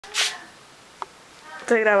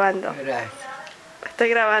Estoy grabando. Gracias. Estoy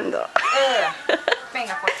grabando.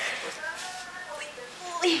 Venga, pues.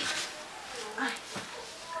 Uy.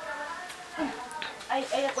 Ay,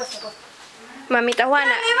 ella acuesta. Mamita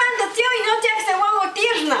Juana. Levántate hoy, no te hagas huevo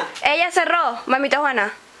tierna. Ella cerró, mamita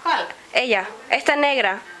Juana. ¿Cuál? Ella, esta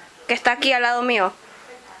negra, que está aquí al lado mío.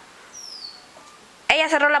 Ella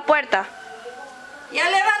cerró la puerta. Ya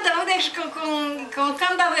levanta, no dejes con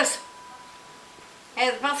candados.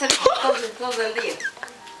 Va a ser todo el día.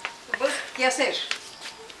 Pues, ¿qué hacer?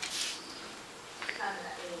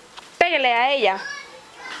 Pégale a ella.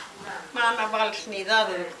 Mana vales ni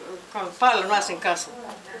dado, con palo no hacen caso.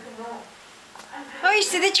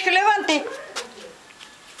 Oíste, dicho que levante.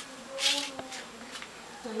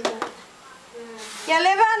 Ya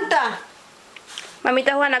levanta.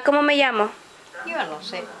 Mamita Juana, ¿cómo me llamo? Yo no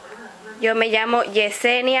sé. Yo me llamo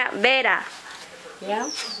Yesenia Vera. ¿Ya?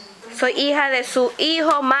 Soy hija de su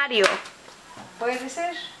hijo Mario. ¿Puede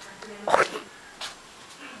ser?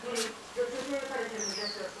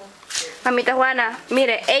 Mamita Juana,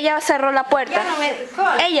 mire, ella cerró la puerta. Ya no me...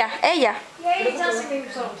 ¿Cuál? Ella. Y ahí ya se me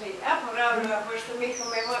hizo. Por ahora me ha puesto mi hijo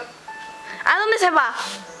mejor. ¿A dónde se va?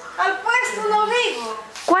 Al puesto no digo.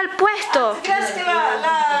 ¿Cuál puesto? Crees que él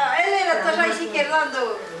era todo ahí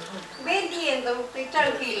izquierdo, vendiendo, estoy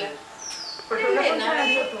tranquila. Elena,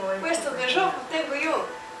 puesto de ropa tengo yo.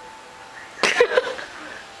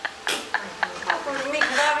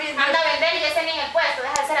 Anda a vender y Yesenia en el puesto,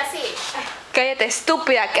 deja de ser así. Cállate,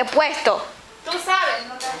 estúpida, ¿qué puesto? Tú sabes,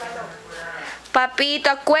 no te das valor. Papito,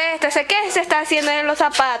 acuéstese, ¿qué se está haciendo en los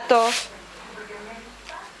zapatos?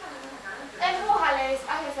 Empújale,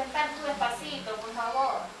 hazle sentar tú despacito, por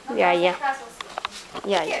favor. No Ya, te ya. hagas caso, sí.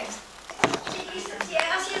 Ya.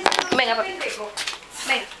 Venga, papi.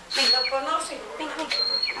 Ven, lo conoce.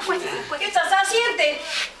 ¿Qué estás haciendo?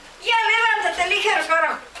 Ya levántate ligero,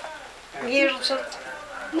 carajo. Mierda.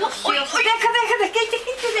 No, deja,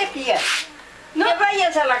 quítate de pie. No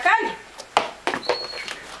vayas a la calle.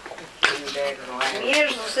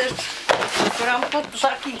 Mierda, fueron putos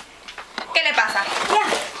aquí. ¿Qué le pasa? Ya,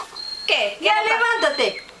 ¿Qué? ya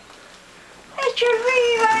levántate. Echa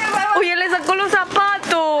viva. Oye, le sacó los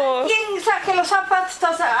zapatos. ¿Quién saque los zapatos?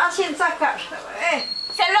 Estás haciendo sacar.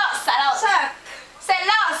 Celosa, la otra.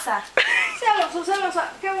 Sac. Celosa. Celosa.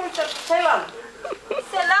 ¿Qué mucho celosa?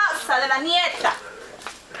 Celosa de la nieta.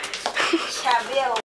 Chabelo.